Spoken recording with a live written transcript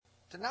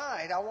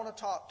Tonight, I want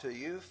to talk to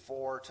you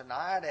for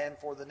tonight and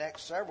for the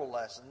next several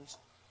lessons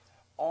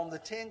on the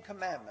Ten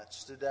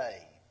Commandments today.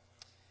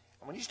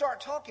 And when you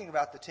start talking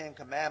about the Ten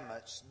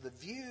Commandments, the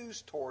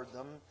views toward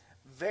them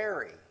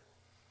vary.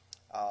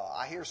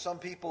 I hear some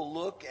people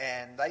look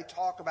and they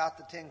talk about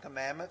the Ten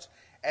Commandments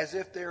as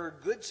if they're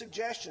good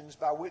suggestions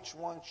by which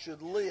one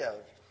should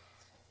live.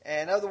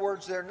 In other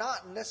words, they're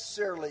not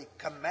necessarily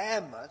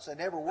commandments. They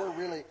never were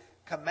really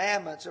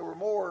commandments. They were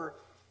more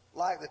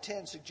like the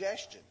 10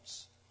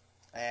 suggestions.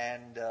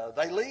 And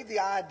they leave the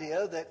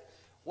idea that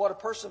what a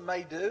person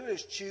may do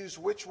is choose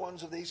which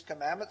ones of these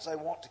commandments they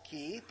want to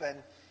keep,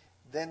 and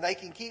then they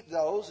can keep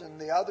those, and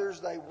the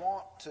others they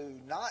want to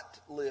not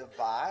live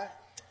by,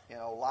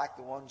 like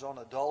the ones on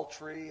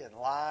adultery and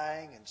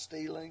lying and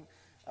stealing.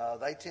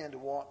 They tend to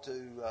want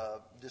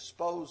to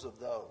dispose of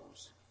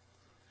those.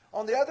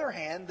 On the other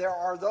hand, there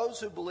are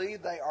those who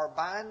believe they are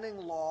binding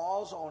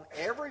laws on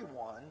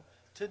everyone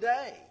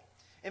today.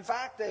 In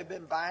fact, they've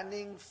been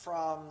binding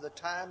from the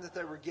time that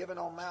they were given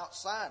on Mount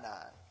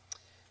Sinai.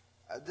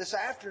 This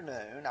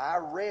afternoon, I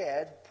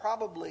read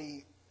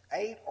probably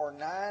 8 or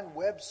 9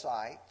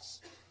 websites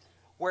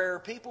where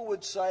people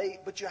would say,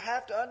 but you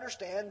have to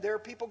understand, there are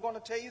people going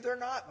to tell you they're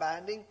not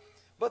binding,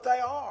 but they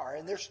are,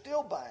 and they're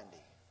still binding.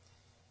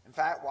 In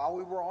fact, while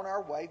we were on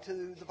our way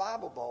to the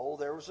Bible Bowl,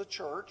 there was a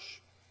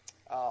church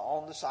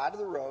on the side of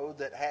the road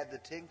that had the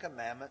 10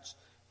 Commandments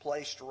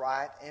placed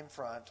right in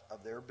front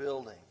of their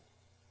building.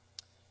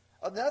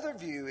 Another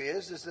view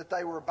is that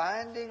they were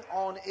binding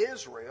on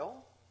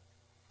Israel,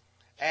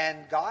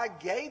 and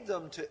God gave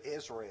them to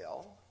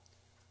Israel,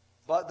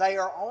 but they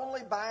are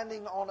only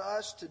binding on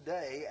us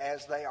today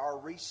as they are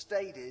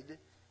restated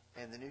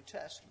in the New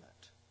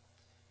Testament.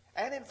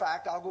 And in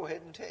fact, I'll go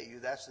ahead and tell you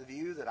that's the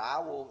view that I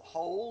will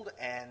hold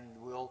and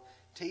will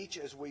teach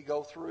as we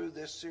go through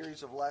this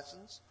series of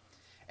lessons,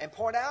 and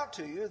point out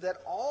to you that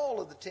all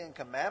of the 10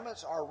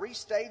 Commandments are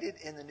restated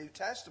in the New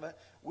Testament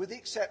with the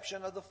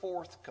exception of the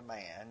 4th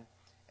command,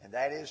 and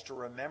that is to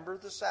remember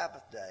the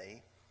Sabbath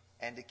day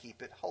and to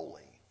keep it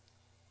holy.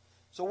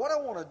 So what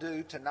I want to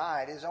do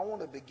tonight is I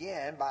want to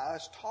begin by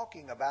us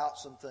talking about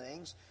some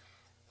things.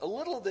 A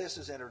little of this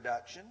is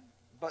introduction,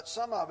 but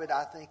some of it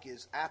I think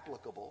is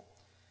applicable.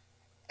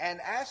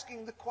 And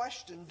asking the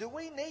question, do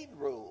we need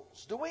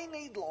rules? Do we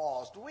need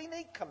laws? Do we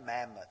need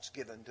commandments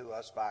given to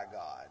us by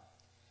God?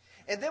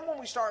 And then when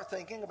we start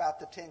thinking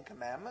about the 10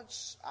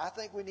 Commandments, I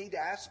think we need to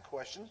ask the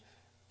question,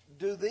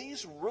 do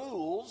these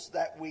rules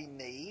that we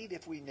need,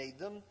 if we need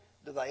them,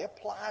 do they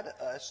apply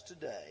to us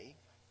today?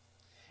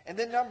 And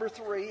then number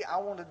 3, I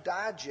want to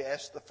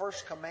digest the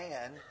first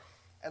command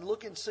and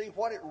look and see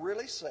what it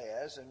really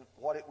says and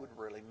what it would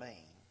really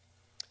mean.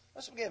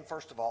 Let's begin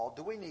first of all,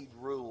 do we need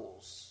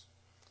rules?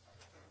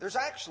 There's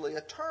actually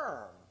a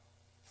term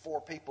for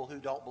people who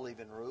don't believe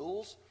in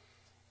rules.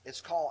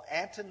 It's called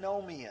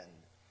antinomian.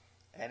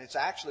 And it's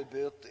actually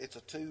it's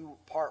a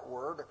 2-part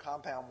word, a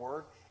compound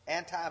word.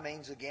 Anti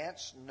means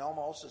against.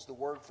 Nomos is the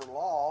word for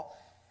law.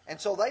 And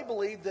so they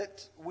believe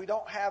that we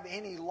don't have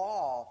any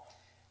law.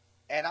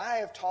 And I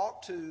have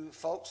talked to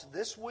folks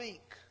this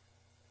week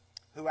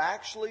who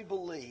actually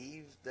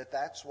believe that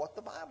that's what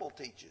the Bible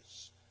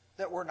teaches,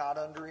 that we're not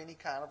under any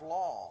kind of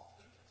law.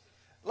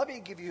 Let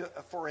me give you,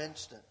 for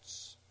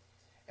instance,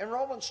 in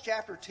Romans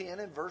chapter 10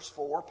 and verse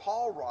 4,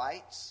 Paul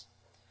writes,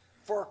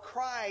 "For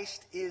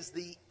Christ is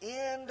the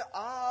end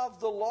of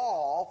the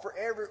law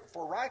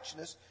for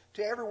righteousness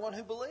to everyone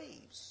who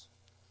believes."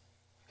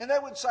 And they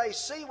would say,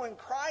 see, when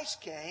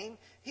Christ came,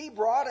 He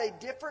brought a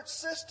different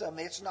system.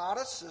 It's not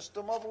a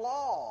system of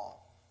law.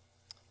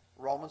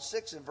 Romans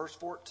 6 and verse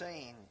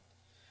 14,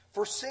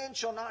 "For sin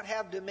shall not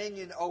have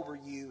dominion over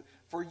you,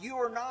 for you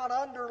are not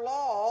under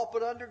law,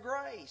 but under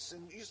grace."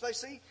 And they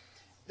see,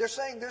 they're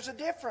saying there's a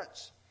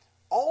difference.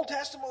 Old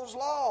Testament was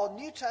law,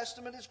 New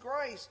Testament is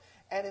grace.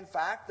 And in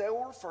fact, they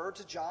will refer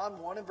to John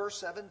 1 and verse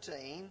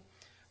 17.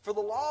 "For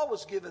the law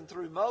was given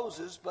through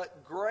Moses,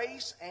 but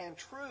grace and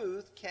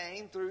truth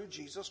came through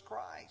Jesus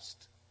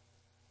Christ."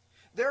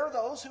 There are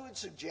those who would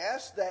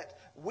suggest that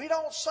we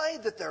don't say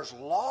that there's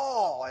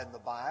law in the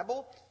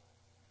Bible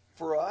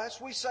for us.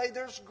 We say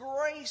there's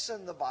grace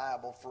in the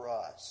Bible for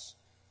us,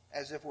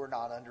 as if we're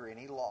not under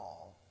any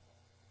law.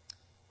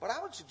 But I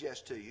would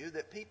suggest to you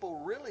that people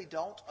really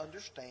don't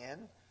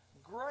understand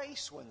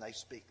grace when they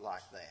speak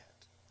like that.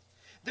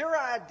 Their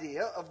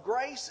idea of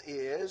grace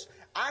is,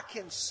 I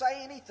can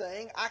say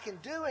anything, I can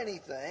do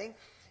anything,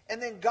 and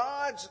then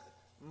God's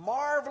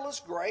marvelous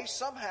grace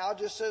somehow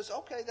just says,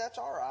 okay, that's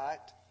all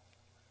right.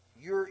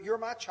 You're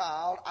my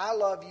child, I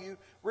love you,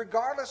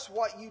 regardless of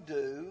what you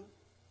do.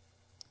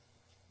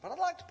 But I'd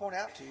like to point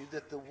out to you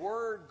that the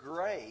word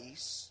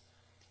grace,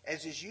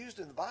 as is used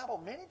in the Bible,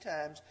 many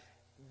times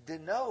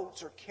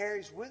denotes or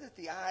carries with it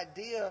the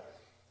idea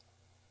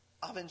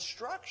of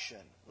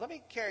instruction. Let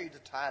me carry you to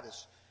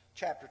Titus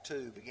chapter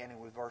 2,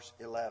 beginning with verse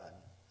 11.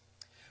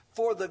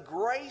 "For the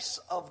grace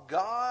of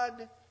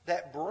God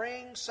that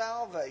brings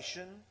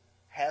salvation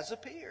has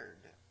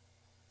appeared."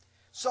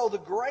 So the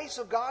grace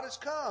of God has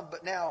come.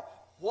 But now,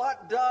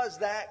 What does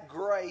that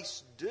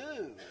grace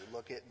do?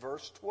 Look at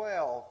verse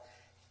 12.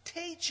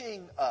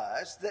 Teaching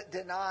us that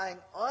denying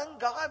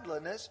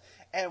ungodliness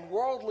and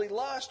worldly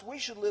lust, we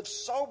should live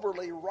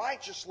soberly,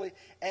 righteously,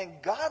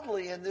 and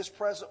godly in this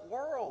present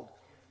world.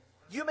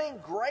 You mean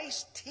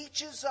grace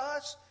teaches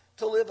us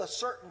to live a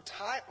certain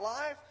type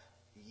life?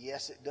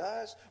 Yes, it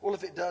does. Well,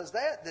 if it does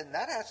that, then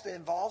that has to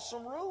involve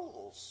some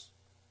rules.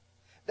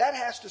 That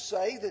has to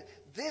say that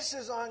this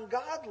is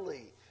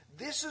ungodly.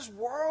 This is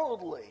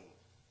worldly.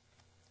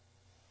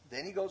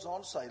 Then he goes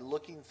on to say,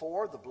 looking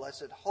for the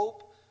blessed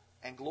hope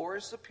and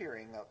glorious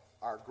appearing of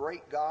our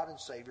great God and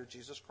Savior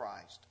Jesus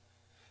Christ,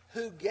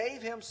 who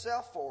gave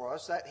himself for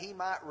us that he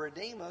might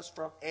redeem us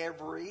from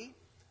every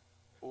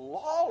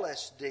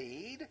lawless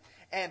deed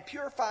and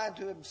purify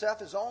unto himself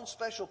his own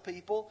special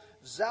people,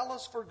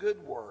 zealous for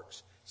good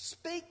works.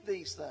 Speak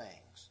these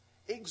things,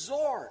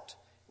 exhort,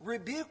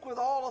 rebuke with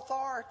all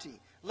authority.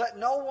 Let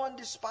no one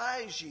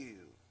despise you.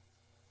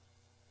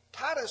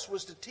 Titus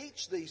was to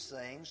teach these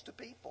things to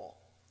people,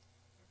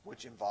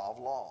 which involve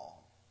law.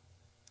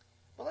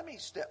 Well, let me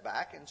step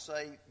back and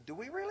say, do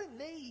we really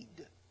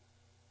need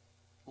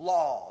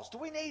laws? Do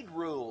we need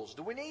rules?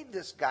 Do we need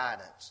this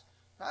guidance?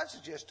 I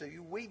suggest to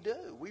you, we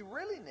do. We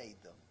really need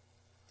them.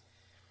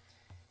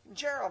 In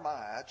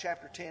Jeremiah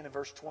chapter 10 and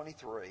verse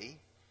 23,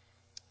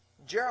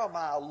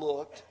 Jeremiah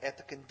looked at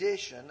the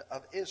condition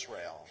of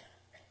Israel.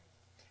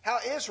 How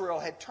Israel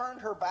had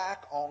turned her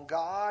back on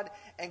God,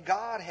 and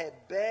God had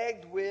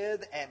begged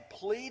with and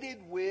pleaded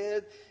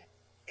with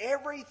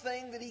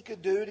everything that he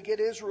could do to get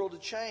Israel to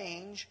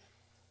change,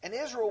 and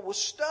Israel was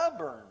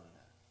stubborn.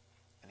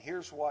 And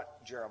here's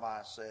what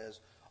Jeremiah says,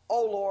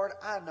 "O Lord,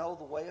 I know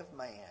the way of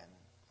man.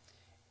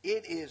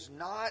 It is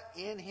not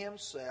in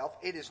himself,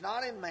 it is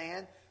not in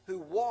man who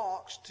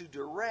walks to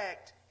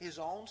direct his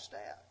own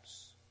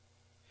steps."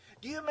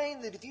 Do you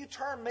mean that if you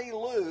turn me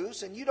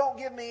loose and you don't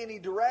give me any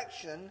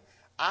direction,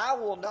 I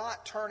will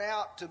not turn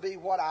out to be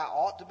what I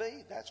ought to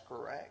be? That's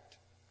correct.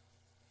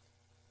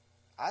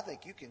 I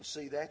think you can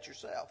see that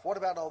yourself. What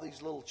about all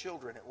these little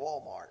children at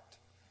Walmart?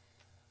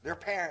 Their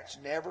parents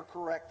never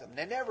correct them.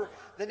 They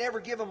never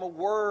give them a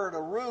word,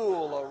 a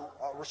rule,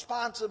 a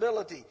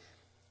responsibility.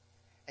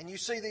 And you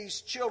see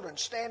these children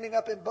standing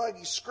up in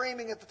buggies,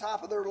 screaming at the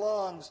top of their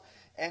lungs,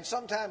 and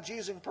sometimes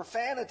using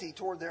profanity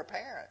toward their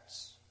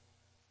parents.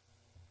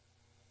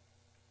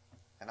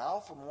 And I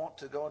often want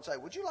to go and say,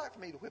 would you like for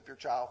me to whip your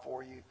child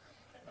for you?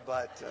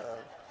 But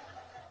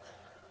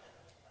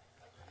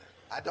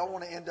I don't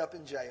want to end up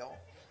in jail.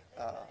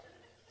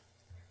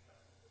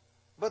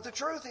 But the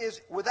truth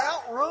is,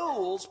 without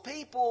rules,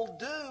 people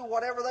do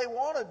whatever they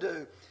want to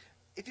do.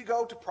 If you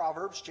go to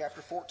Proverbs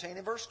chapter 14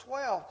 and verse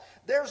 12,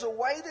 there's a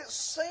way that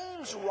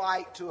seems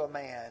right to a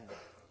man,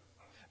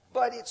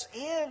 but its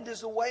end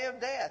is the way of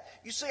death.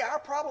 You see, our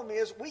problem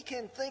is we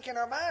can think in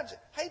our minds,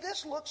 hey,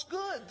 this looks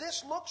good,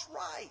 this looks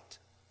right.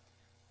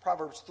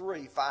 Proverbs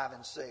 3, 5,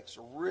 and 6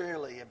 are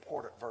really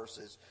important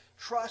verses.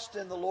 Trust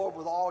in the Lord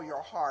with all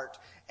your heart,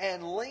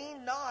 and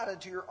lean not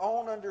unto your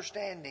own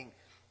understanding.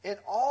 In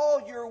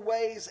all your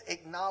ways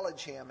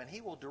acknowledge him, and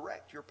he will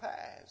direct your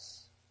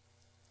paths.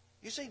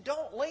 You see,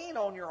 don't lean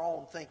on your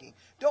own thinking.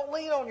 Don't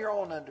lean on your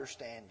own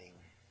understanding.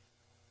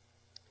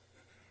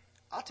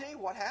 I'll tell you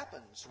what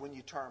happens when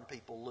you turn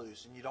people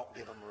loose and you don't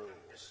give them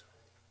rules.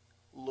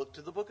 Look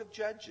to the book of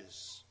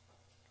Judges.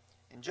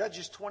 In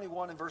Judges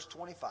 21 and verse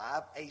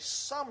 25, a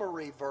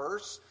summary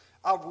verse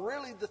of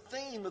really the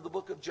theme of the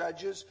book of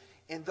Judges.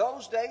 In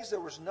those days there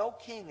was no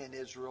king in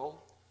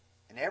Israel,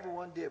 and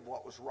everyone did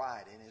what was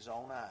right in his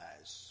own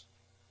eyes.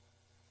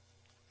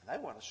 And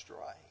they went astray.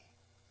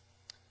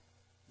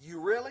 You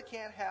really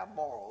can't have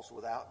morals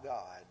without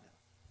God.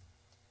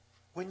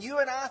 When you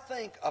and I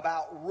think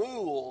about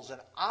rules and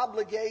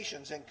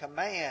obligations and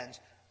commands,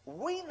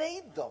 we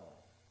need them.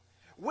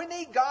 We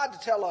need God to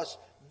tell us,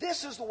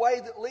 this is the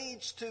way that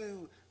leads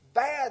to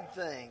bad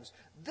things.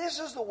 This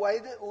is the way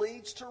that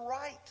leads to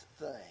right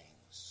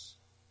things.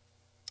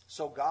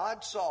 So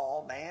God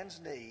saw man's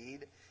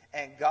need,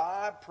 and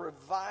God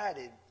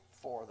provided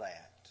for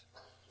that.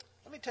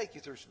 Let me take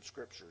you through some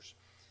scriptures.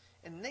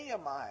 In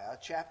Nehemiah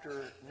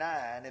chapter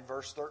 9 and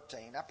verse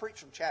 13, I preached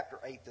from chapter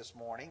 8 this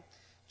morning,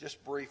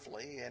 just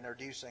briefly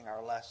introducing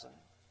our lesson.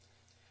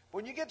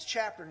 When you get to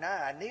chapter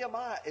 9,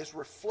 Nehemiah is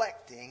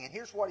reflecting, and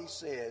here's what he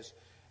says.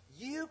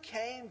 You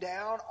came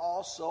down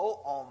also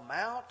on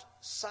Mount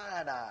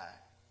Sinai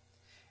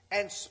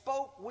and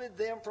spoke with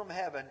them from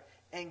heaven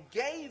and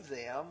gave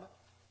them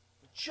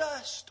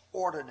just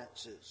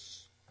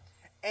ordinances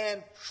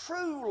and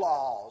true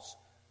laws,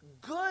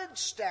 good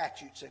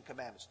statutes and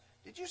commandments.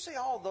 Did you see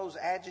all those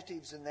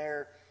adjectives in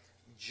there?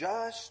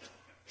 Just,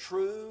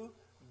 true,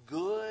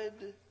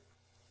 good.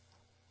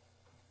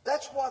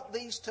 That's what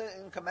these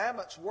 10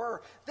 commandments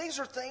were. These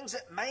are things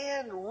that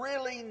man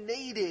really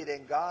needed,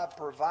 and God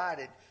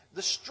provided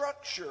the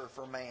structure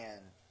for man.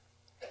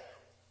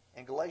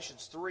 In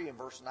Galatians 3 and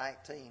verse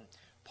 19,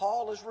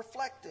 Paul is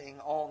reflecting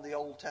on the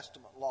Old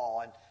Testament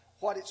law and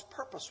what its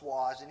purpose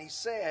was. And he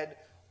said,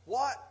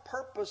 what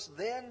purpose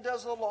then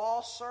does the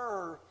law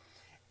serve?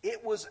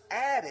 It was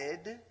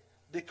added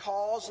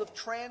because of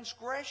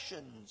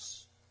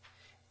transgressions,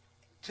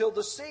 till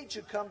the seed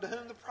should come to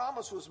whom the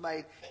promise was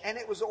made, and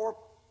it was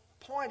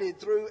appointed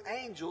through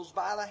angels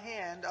by the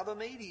hand of a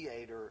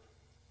mediator.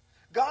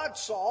 God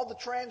saw the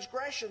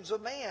transgressions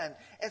of man,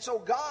 and so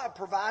God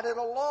provided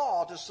a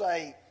law to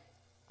say,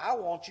 I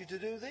want you to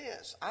do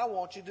this. I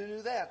want you to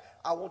do that.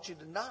 I want you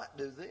to not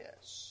do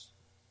this.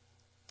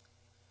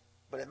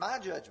 But in my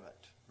judgment,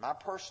 my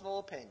personal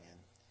opinion,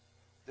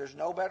 there's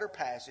no better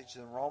passage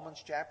than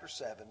Romans chapter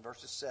 7,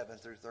 verses 7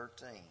 through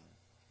 13.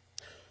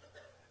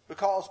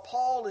 Because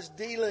Paul is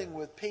dealing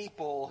with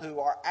people who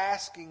are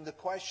asking the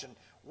question,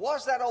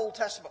 was that Old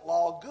Testament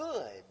law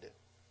good?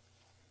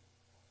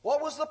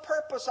 What was the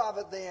purpose of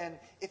it then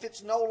if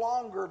it's no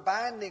longer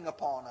binding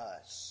upon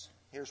us?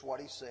 Here's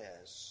what he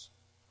says.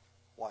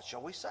 What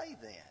shall we say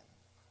then?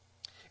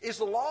 Is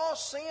the law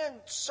sin?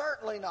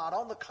 Certainly not.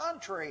 On the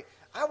contrary,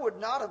 I would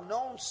not have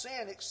known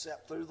sin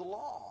except through the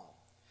law.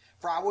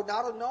 For I would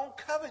not have known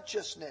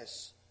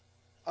covetousness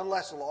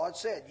unless the law had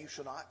said, you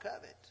shall not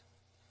covet.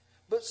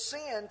 But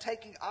sin,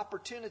 taking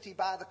opportunity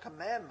by the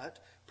commandment,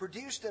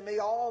 produced in me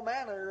all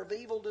manner of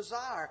evil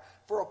desire.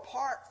 For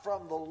apart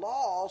from the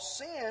law,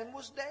 sin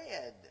was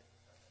dead.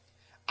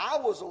 I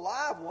was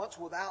alive once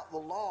without the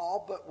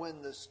law, but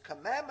when this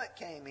commandment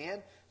came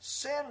in,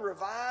 sin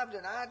revived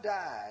and I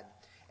died.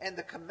 And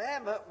the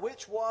commandment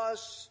which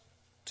was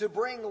to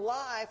bring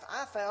life,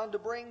 I found to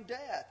bring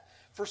death.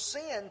 For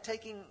sin,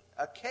 taking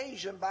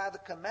occasion by the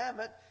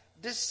commandment,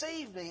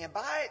 deceived me, and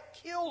by it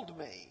killed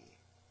me.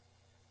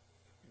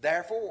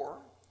 Therefore,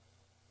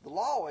 the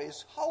law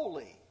is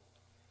holy,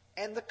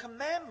 and the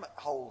commandment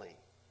holy,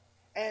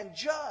 and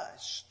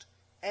just,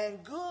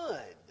 and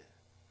good.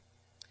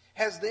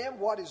 Has then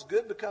what is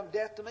good become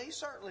death to me?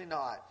 Certainly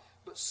not.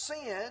 But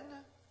sin,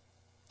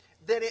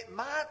 that it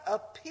might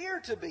appear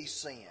to be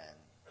sin,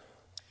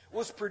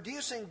 was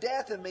producing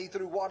death in me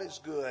through what is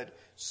good,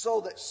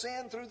 so that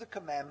sin through the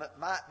commandment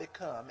might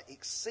become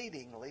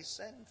exceedingly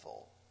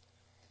sinful.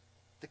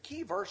 The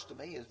key verse to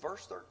me is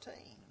verse 13.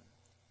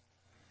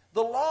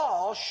 The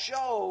law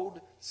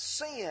showed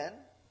sin,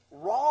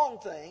 wrong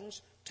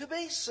things, to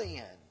be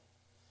sin.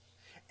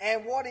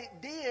 And what it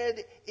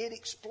did, it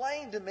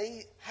explained to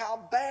me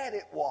how bad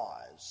it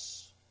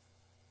was.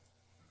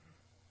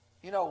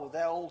 You know,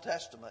 the Old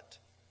Testament,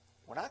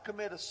 when I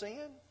commit a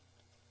sin,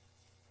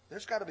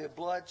 there's got to be a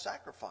blood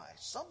sacrifice.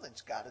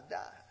 Something's got to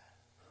die.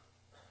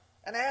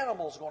 An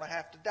animal's going to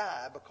have to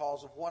die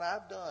because of what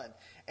I've done.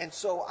 And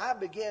so I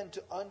begin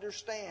to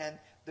understand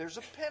there's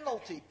a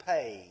penalty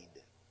paid.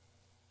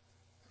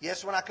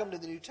 Yes, when I come to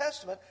the New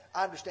Testament,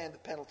 I understand the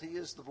penalty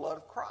is the blood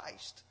of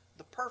Christ,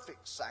 the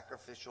perfect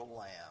sacrificial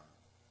lamb.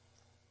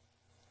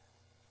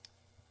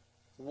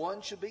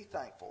 One should be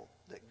thankful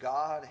that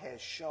God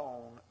has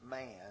shown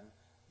man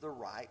the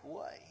right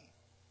way.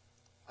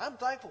 I'm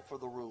thankful for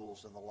the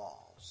rules and the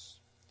laws.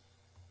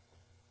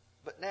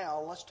 But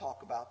now let's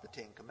talk about the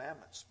Ten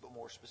Commandments, but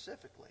more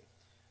specifically.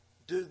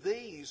 Do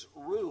these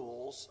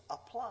rules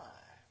apply?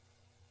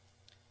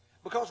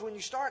 Because when you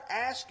start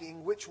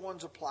asking which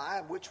ones apply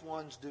and which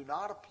ones do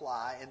not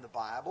apply in the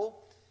Bible,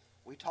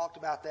 we talked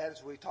about that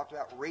as we talked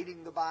about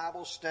reading the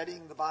Bible,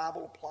 studying the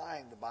Bible,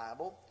 applying the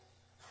Bible.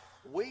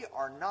 We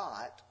are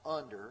not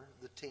under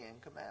the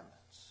Ten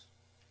Commandments.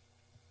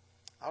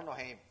 I don't know how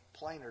any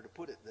plainer to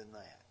put it than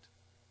that.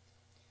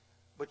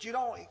 But you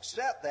don't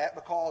accept that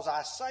because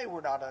I say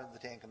we're not under the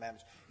Ten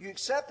Commandments. You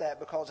accept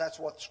that because that's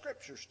what the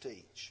Scriptures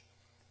teach.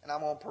 And I'm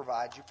going to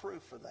provide you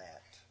proof for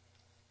that.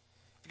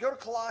 If you go to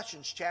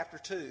Colossians chapter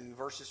 2,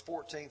 verses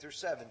 14 through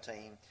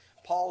 17,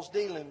 Paul's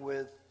dealing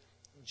with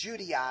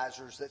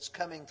Judaizers that's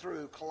coming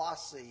through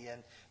Colossae,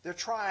 and they're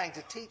trying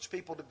to teach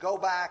people to go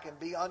back and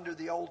be under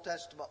the Old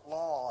Testament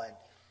law. And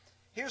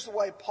here's the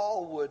way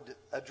Paul would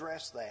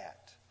address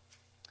that.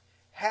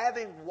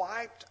 Having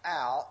wiped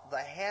out the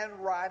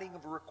handwriting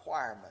of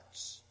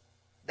requirements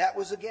that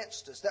was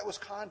against us, that was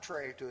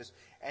contrary to us,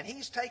 and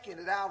he's taken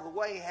it out of the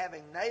way,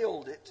 having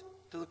nailed it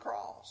to the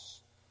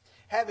cross.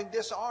 Having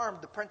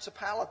disarmed the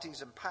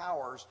principalities and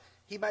powers,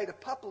 he made a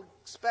public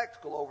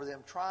spectacle over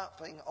them,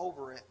 triumphing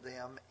over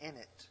them in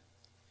it.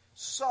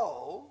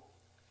 So,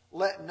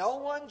 let no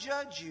one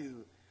judge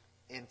you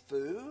in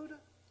food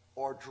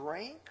or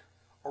drink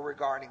or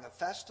regarding a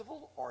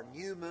festival or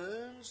new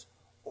moons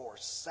or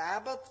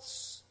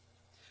Sabbaths,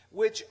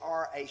 which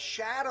are a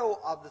shadow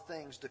of the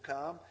things to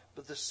come,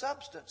 but the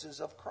substances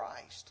of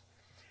Christ.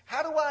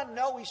 How do I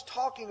know he's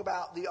talking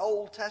about the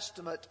Old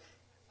Testament?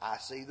 I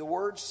see the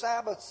word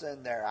Sabbaths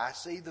in there. I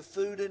see the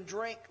food and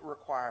drink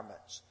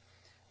requirements.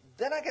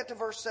 Then I get to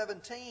verse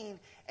 17,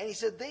 and he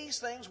said, these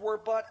things were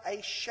but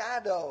a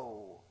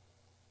shadow.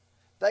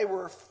 They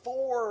were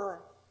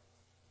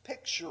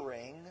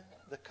picturing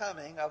the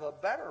coming of a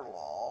better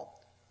law,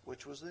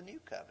 which was the new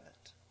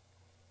covenant.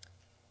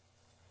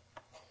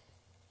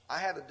 I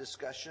had a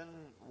discussion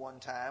one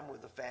time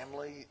with a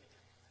family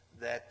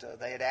that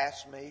they had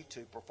asked me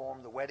to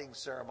perform the wedding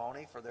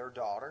ceremony for their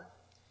daughter,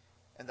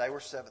 and they were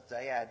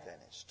Seventh-day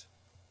Adventist.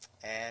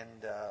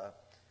 And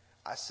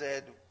I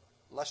said,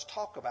 let's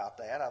talk about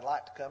that. I'd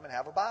like to come and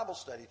have a Bible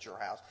study at your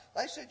house.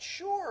 They said,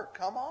 sure,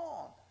 come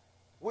on.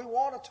 We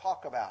want to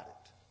talk about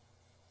it.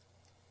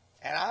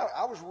 And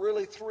I was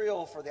really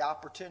thrilled for the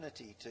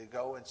opportunity to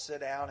go and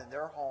sit down in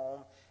their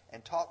home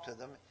and talk to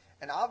them.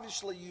 And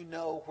obviously you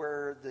know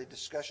where the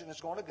discussion is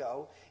going to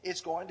go.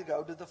 It's going to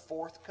go to the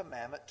fourth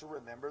commandment, to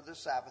remember the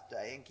Sabbath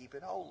day and keep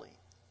it holy.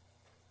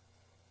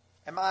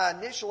 And my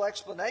initial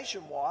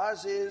explanation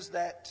is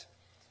that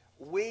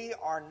we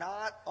are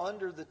not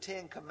under the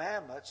Ten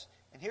Commandments.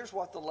 And here's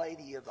what the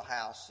lady of the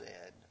house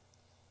said.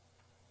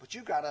 But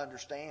you've got to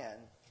understand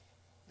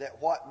that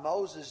what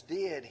Moses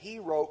did, he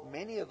wrote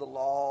many of the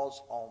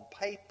laws on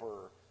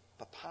paper,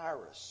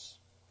 papyrus.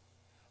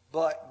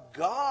 But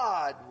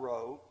God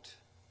wrote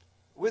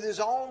with his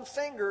own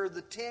finger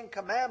the Ten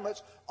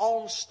Commandments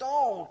on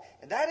stone.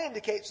 And that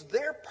indicates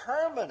they're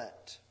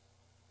permanent.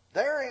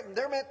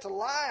 They're meant to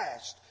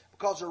last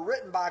because they're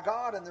written by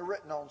God and they're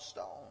written on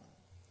stone.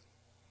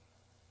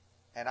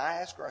 And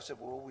I asked her, I said,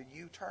 well, will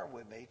you turn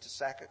with me to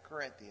 2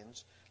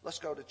 Corinthians? Let's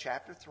go to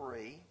chapter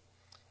 3.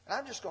 And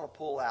I'm just going to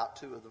pull out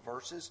 2 of the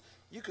verses.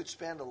 You could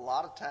spend a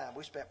lot of time.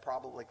 We spent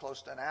probably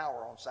close to an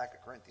hour on 2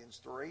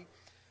 Corinthians 3.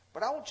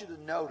 But I want you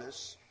to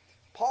notice,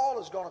 Paul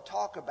is going to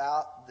talk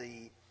about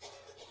the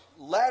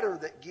letter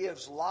that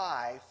gives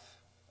life,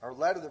 or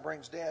letter that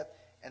brings death,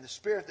 and the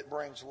Spirit that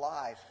brings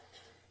life.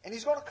 And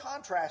he's going to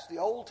contrast the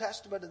Old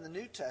Testament and the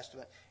New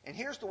Testament. And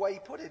here's the way he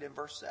put it in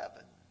verse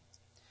 7.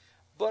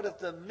 But if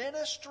the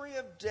ministry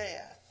of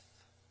death,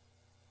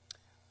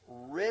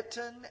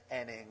 written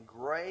and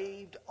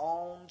engraved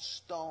on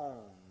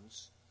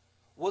stones,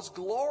 was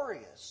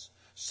glorious,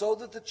 so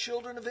that the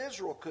children of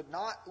Israel could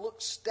not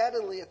look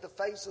steadily at the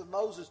face of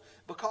Moses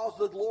because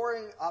the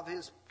glory of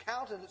his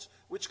countenance,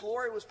 which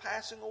glory was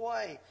passing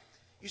away.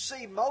 You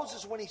see,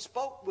 Moses, when he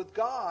spoke with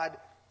God,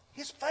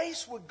 his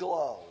face would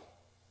glow.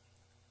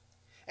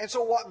 And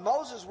so what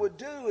Moses would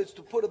do is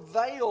to put a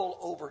veil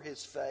over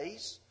his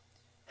face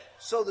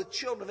so the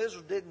children of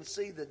Israel didn't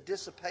see the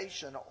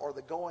dissipation or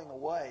the going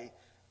away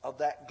of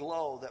that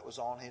glow that was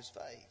on his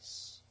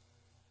face.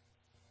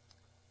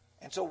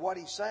 And so what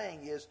he's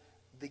saying is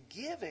the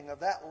giving of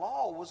that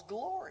law was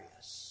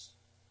glorious.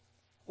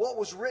 What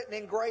was written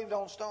engraved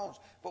on stones.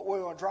 But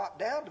we're going to drop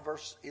down to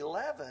verse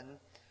 11.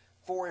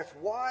 For if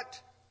what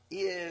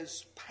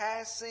is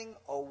passing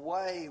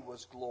away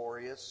was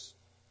glorious,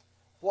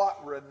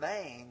 what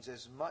remains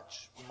is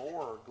much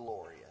more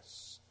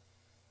glorious.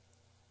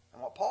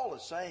 And what Paul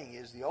is saying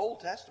is the Old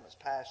Testament's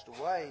passed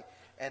away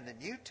and the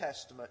New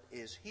Testament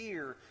is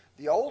here.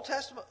 The Old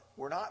Testament,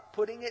 we're not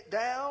putting it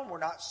down. We're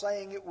not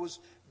saying it was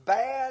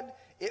bad.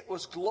 It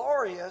was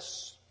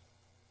glorious.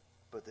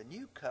 But the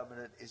New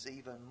Covenant is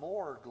even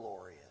more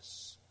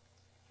glorious.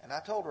 And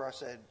I told her, I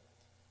said,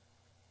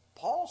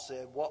 Paul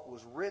said what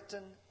was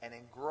written and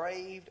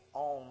engraved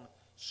on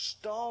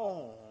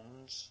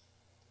stones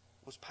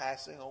was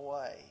passing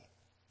away.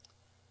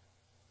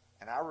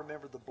 And I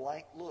remember the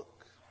blank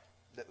look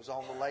that was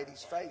on the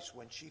lady's face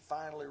when she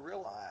finally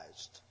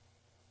realized.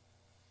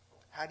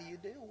 How do you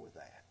deal with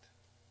that?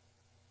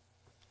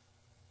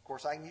 Of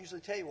course, I can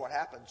usually tell you what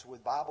happens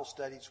with Bible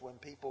studies when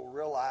people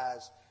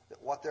realize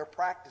that what they're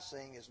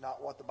practicing is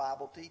not what the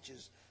Bible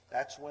teaches.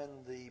 That's when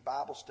the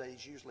Bible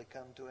studies usually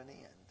come to an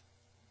end.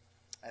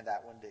 And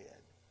that one did.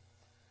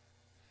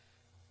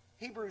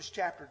 Hebrews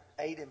chapter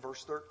 8 and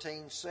verse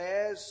 13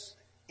 says,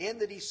 in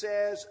that he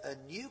says, a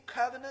new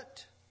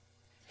covenant,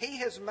 he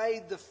has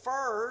made the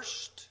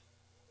first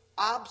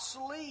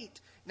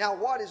obsolete. Now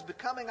what is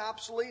becoming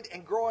obsolete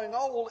and growing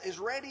old is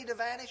ready to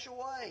vanish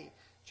away.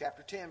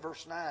 Chapter 10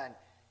 verse 9.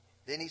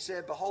 Then he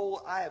said,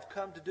 behold, I have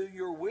come to do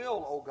your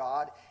will, O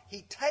God.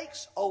 He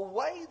takes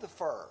away the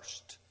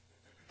first,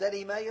 that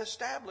he may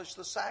establish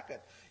the second.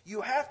 You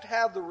have to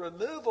have the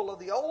removal of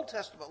the Old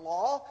Testament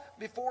law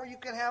before you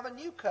can have a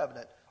new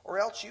covenant. Or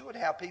else you would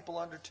have people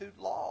under 2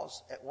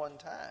 laws at one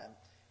time.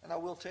 And I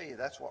will tell you,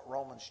 that's what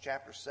Romans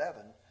chapter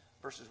 7,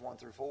 verses 1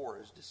 through 4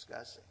 is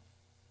discussing.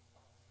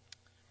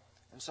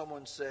 And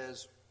someone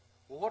says,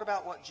 well, what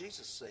about what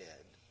Jesus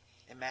said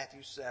in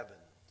Matthew 7?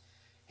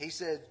 He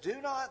said,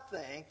 do not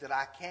think that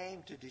I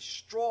came to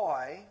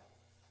destroy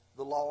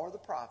the law or the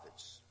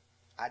prophets.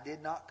 I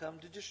did not come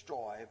to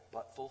destroy,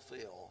 but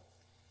fulfill.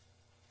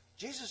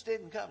 Jesus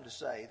didn't come to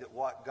say that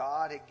what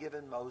God had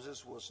given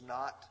Moses was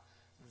not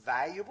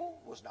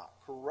valuable, was not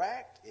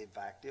correct. In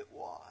fact, it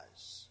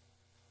was.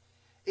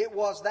 It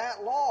was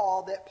that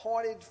law that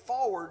pointed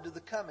forward to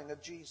the coming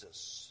of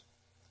Jesus.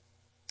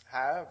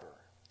 However,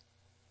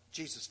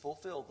 Jesus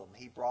fulfilled them.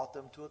 He brought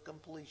them to a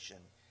completion.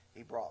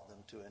 He brought them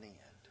to an end.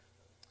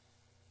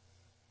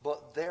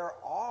 But there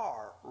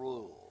are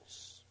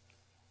rules.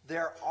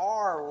 There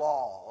are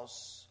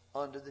laws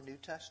under the New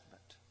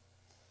Testament.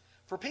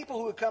 For people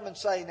who would come and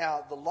say,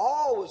 now, the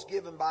law was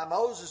given by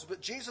Moses,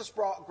 but Jesus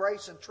brought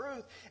grace and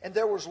truth, and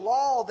there was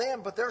law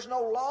then, but there's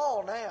no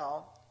law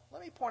now.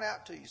 Let me point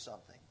out to you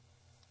something.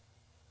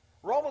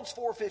 Romans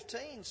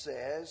 4:15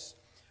 says,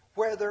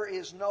 where there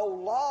is no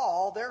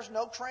law, there's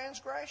no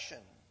transgression.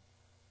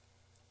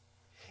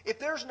 If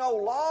there's no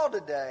law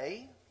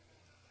today,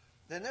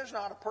 then there's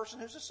not a person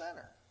who's a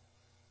sinner.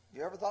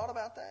 You ever thought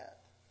about that?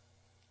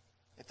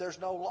 If there's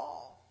no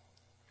law.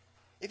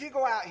 If you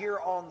go out here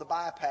on the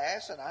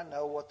bypass, and I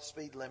know what the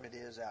speed limit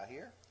is out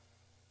here,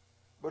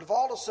 but if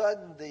all of a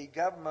sudden the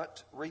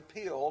government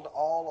repealed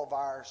all of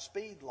our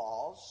speed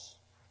laws,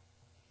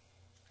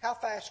 how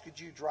fast could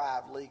you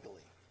drive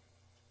legally?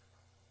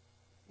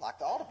 Like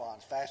the Autobahn,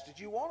 as fast as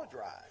you want to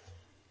drive.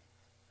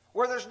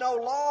 Where there's no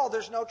law,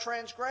 there's no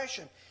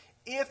transgression.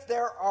 If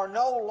there are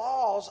no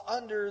laws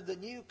under the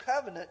new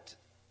covenant,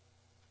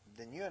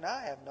 then you and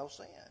I have no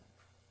sin.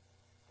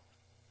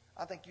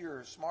 I think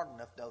you're smart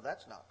enough to know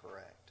that's not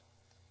correct.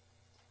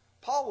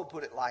 Paul would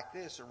put it like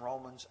this in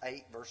Romans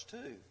 8, verse 2.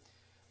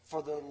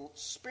 For the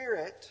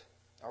Spirit,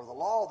 or the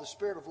law of the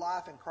Spirit of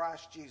life in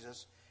Christ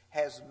Jesus,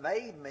 has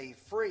made me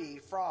free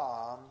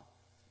from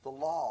the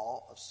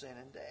law of sin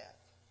and death.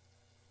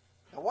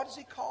 Now, what does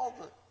he call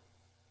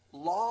the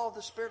law of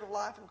the Spirit of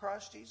life in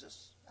Christ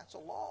Jesus? That's a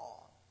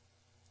law.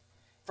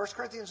 1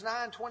 Corinthians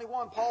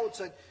 9:21, Paul would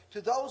say,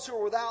 to those who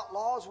are without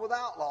law is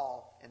without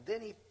law. And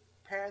then he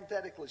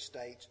parenthetically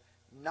states,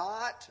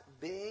 not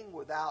being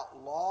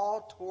without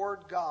law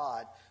toward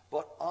God,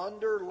 but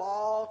under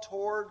law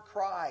toward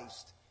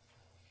Christ.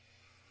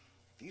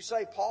 If you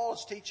say Paul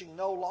is teaching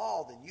no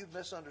law, then you've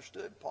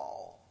misunderstood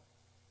Paul.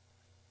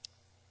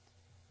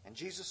 And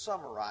Jesus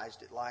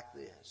summarized it like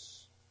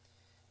this.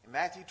 In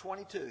Matthew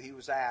 22, he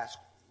was asked,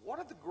 what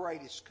are the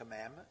greatest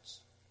commandments?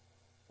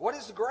 What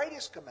is the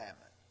greatest commandment?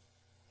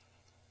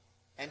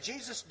 And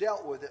Jesus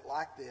dealt with it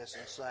like this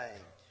in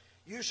saying,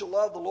 you shall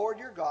love the Lord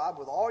your God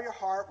with all your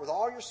heart, with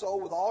all your soul,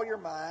 with all your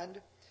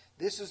mind.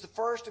 This is the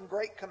first and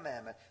great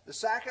commandment. The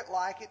second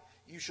like it,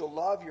 you shall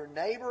love your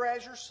neighbor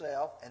as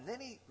yourself. And then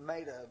he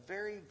made a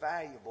very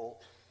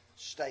valuable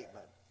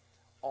statement.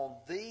 On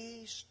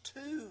these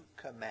two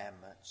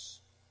commandments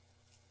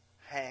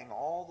hang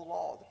all the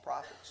law of the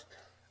prophets.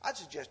 I'd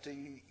suggest to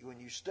you, when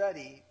you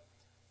study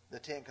the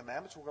Ten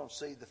Commandments, we're going to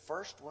see the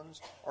first ones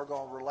are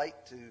going to relate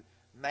to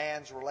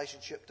man's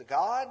relationship to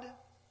God.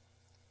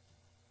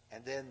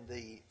 And then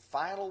the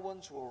final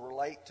ones will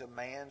relate to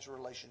man's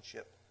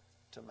relationship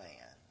to man.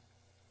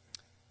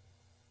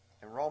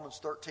 In Romans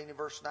 13 and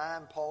verse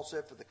 9, Paul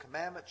said, for the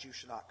commandments, you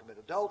shall not commit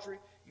adultery,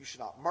 you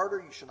shall not murder,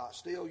 you shall not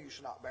steal, you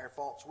shall not bear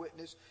false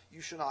witness, you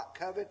shall not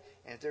covet.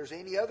 And if there's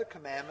any other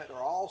commandment,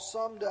 are all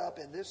summed up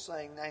in this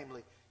saying,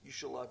 namely, you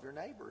shall love your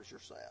neighbor as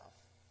yourself.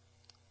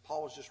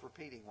 Paul was just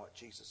repeating what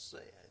Jesus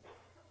said.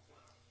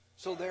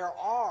 So there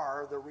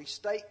are the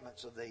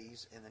restatements of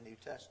these in the New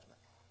Testament.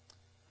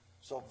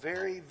 So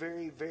very,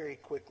 very, very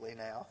quickly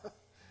now,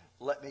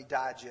 let me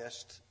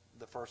digest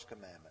the first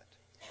commandment.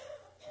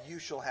 You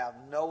shall have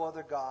no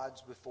other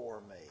gods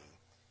before me.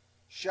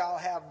 Shall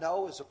have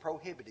no is a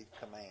prohibited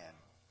command.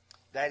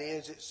 That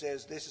is, it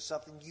says this is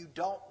something you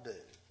don't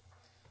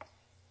do.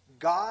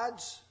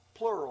 Gods,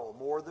 plural,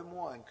 more than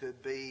one,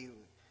 could be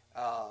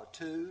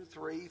 2,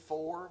 3,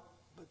 4,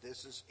 but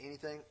this is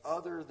anything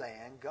other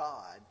than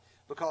God,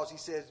 because he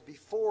says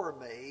before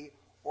me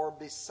or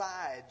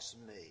besides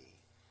me.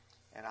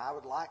 And I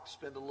would like to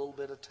spend a little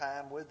bit of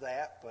time with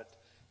that, but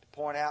to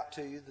point out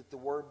to you that the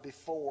word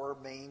before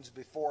means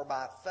before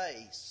my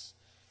face.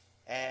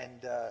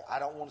 And I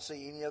don't want to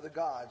see any other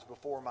gods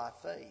before my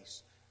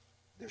face.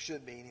 There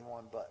shouldn't be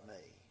anyone but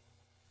me.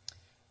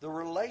 The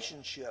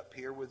relationship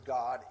here with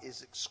God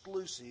is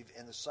exclusive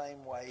in the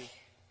same way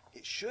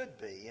it should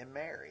be in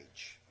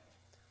marriage.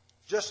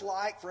 Just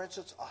like, for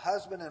instance, a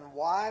husband and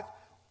wife,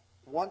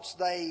 once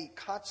they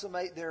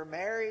consummate their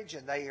marriage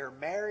and they are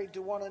married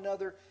to one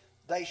another,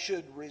 they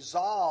should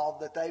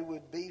resolve that they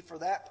would be for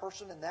that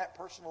person and that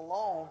person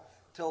alone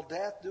till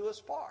death do us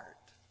part.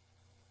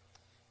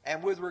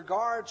 And with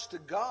regards to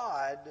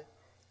God,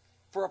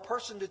 for a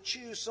person to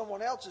choose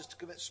someone else is to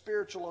commit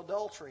spiritual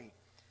adultery.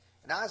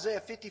 In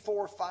Isaiah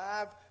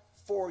 54:5,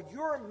 for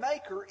your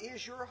Maker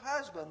is your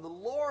husband, the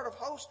Lord of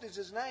hosts is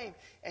his name,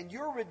 and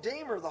your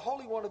Redeemer, the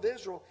Holy One of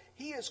Israel,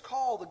 he is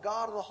called the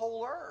God of the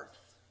whole earth.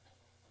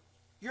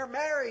 You're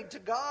married to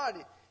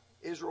God,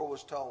 Israel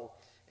was told.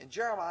 In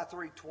Jeremiah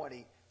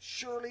 3:20,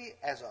 surely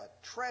as a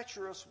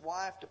treacherous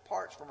wife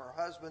departs from her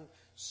husband,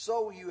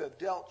 so you have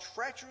dealt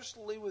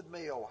treacherously with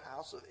me, O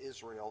house of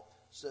Israel,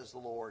 says the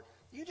Lord.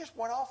 You just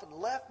went off and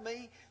left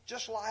me,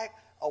 just like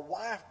a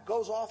wife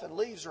goes off and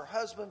leaves her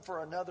husband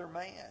for another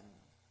man.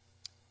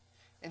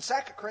 In 2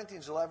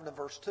 Corinthians 11 and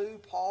verse 2,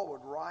 Paul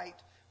would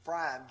write, for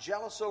I am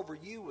jealous over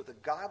you with a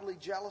godly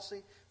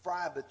jealousy, for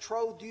I have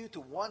betrothed you to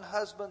one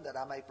husband that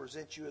I may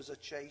present you as a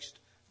chaste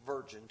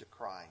virgin to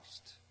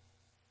Christ.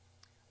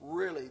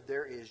 Really,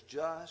 there is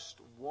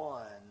just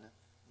one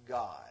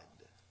God,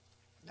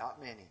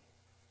 not many.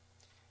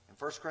 In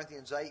 1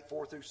 Corinthians 8,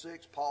 4 through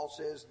 6, Paul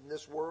says, in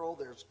this world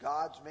there's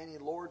gods many,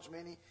 lords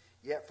many,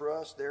 yet for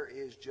us there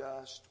is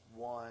just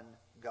one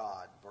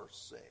God,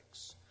 verse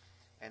 6.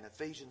 And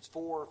Ephesians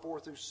 4, 4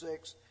 through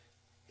 6,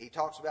 he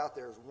talks about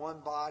there's one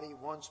body,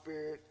 one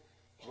Spirit,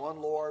 one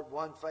Lord,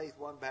 one faith,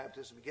 one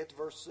baptism. We get to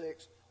verse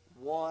 6,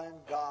 one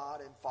God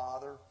and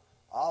Father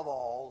of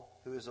all,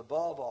 who is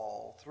above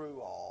all,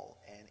 through all,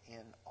 and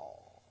in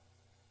all.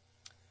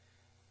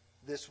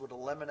 This would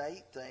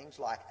eliminate things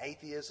like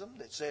atheism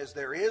that says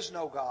there is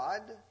no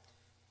God.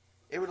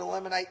 It would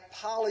eliminate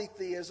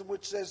polytheism,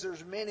 which says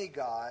there's many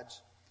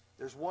gods.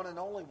 There's one and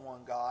only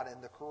one God,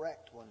 and the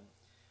correct one.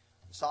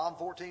 Psalm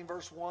 14,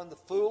 verse 1, the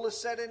fool has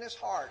said in his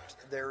heart,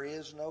 there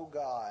is no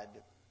God.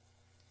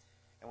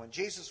 And when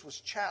Jesus was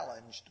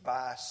challenged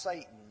by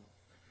Satan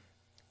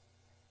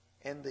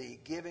in the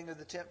giving of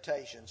the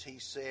temptations, he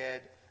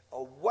said,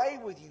 away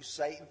with you,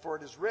 Satan, for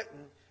it is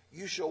written,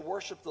 you shall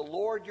worship the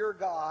Lord your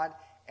God,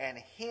 and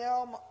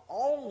him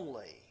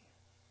only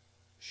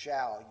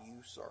shall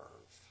you serve.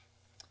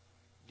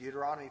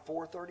 Deuteronomy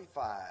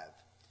 4:35,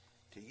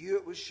 to you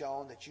it was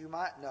shown that you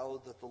might know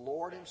that the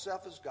Lord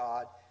himself is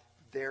God.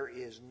 There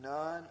is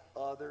none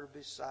other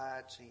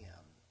besides him.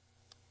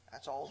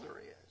 That's all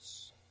there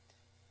is.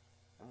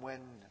 And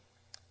when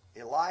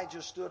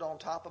Elijah stood on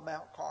top of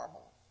Mount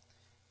Carmel,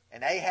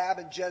 and Ahab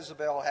and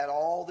Jezebel had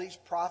all these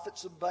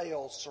prophets of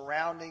Baal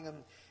surrounding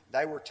them,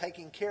 they were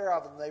taking care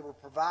of them, they were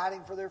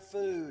providing for their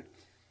food.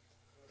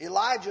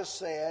 Elijah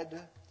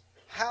said,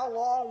 how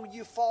long will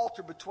you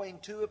falter between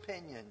two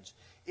opinions?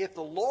 If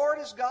the Lord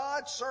is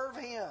God, serve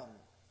him,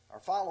 or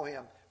follow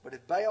him. But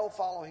if Baal,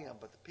 follow him.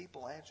 But the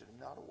people answered him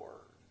not a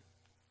word.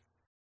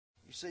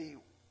 You see,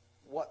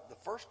 what the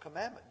first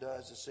commandment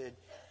does is said,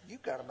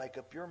 you've got to make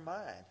up your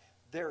mind.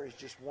 There is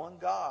just one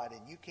God,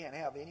 and you can't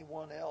have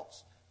anyone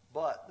else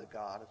but the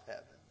God of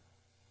heaven.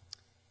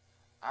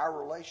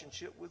 Our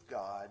relationship with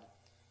God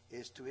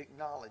is to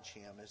acknowledge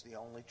him as the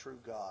only true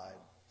God.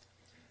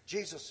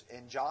 Jesus,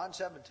 in John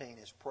 17,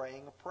 is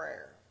praying a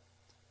prayer.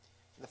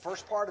 In the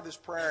first part of his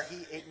prayer,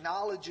 he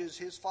acknowledges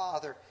his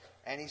Father,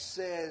 and he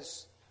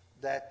says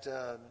that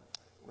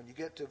when you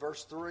get to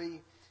verse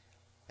 3,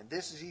 and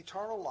this is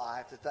eternal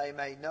life, that they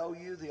may know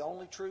you, the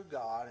only true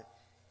God,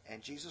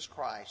 and Jesus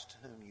Christ,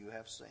 whom you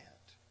have sent.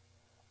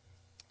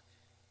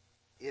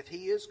 If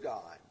he is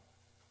God,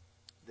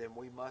 then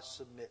we must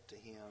submit to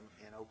him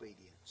in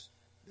obedience.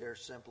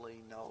 There's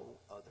simply no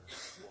other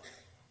way.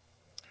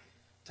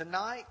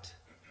 Tonight,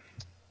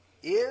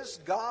 is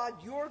God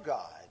your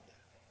God?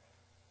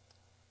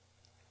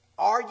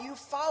 Are you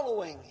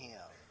following him?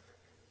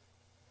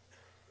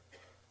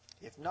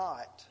 If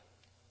not,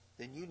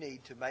 then you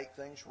need to make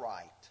things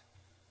right.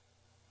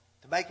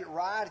 To make it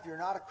right, if you're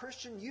not a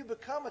Christian, you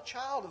become a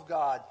child of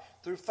God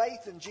through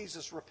faith in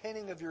Jesus,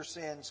 repenting of your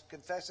sins,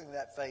 confessing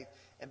that faith,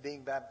 and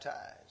being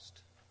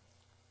baptized.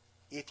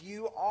 If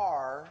you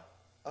are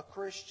a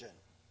Christian,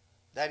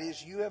 that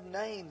is, you have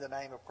named the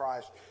name of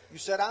Christ, you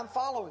said, I'm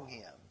following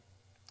him.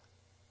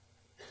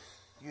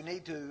 You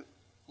need to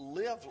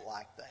live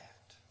like that.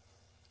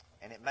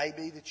 And it may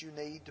be that you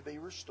need to be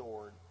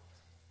restored.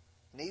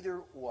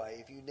 Neither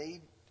way, if you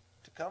need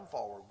to come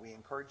forward, we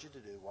encourage you to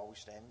do while we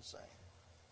stand and sing.